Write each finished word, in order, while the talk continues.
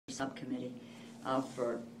subcommittee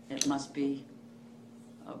for, it must be,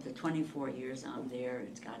 of the 24 years I'm there,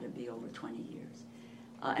 it's got to be over 20 years.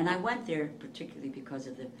 And I went there particularly because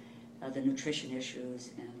of the nutrition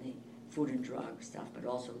issues and the food and drug stuff, but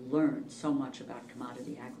also learned so much about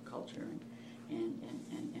commodity agriculture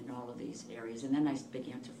and all of these areas. And then I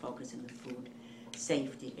began to focus in the food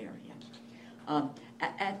safety area.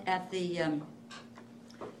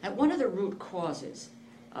 At one of the root causes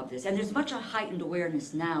of this, and there's much a heightened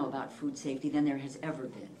awareness now about food safety than there has ever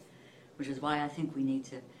been, which is why I think we need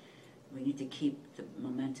to keep the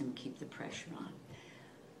momentum, keep the pressure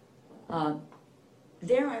on.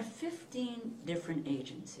 There are 15 different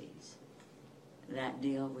agencies that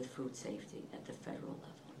deal with food safety at the federal level.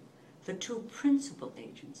 The two principal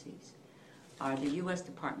agencies are the U.S.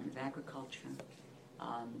 Department of Agriculture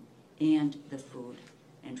and the Food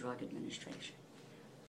and Drug Administration.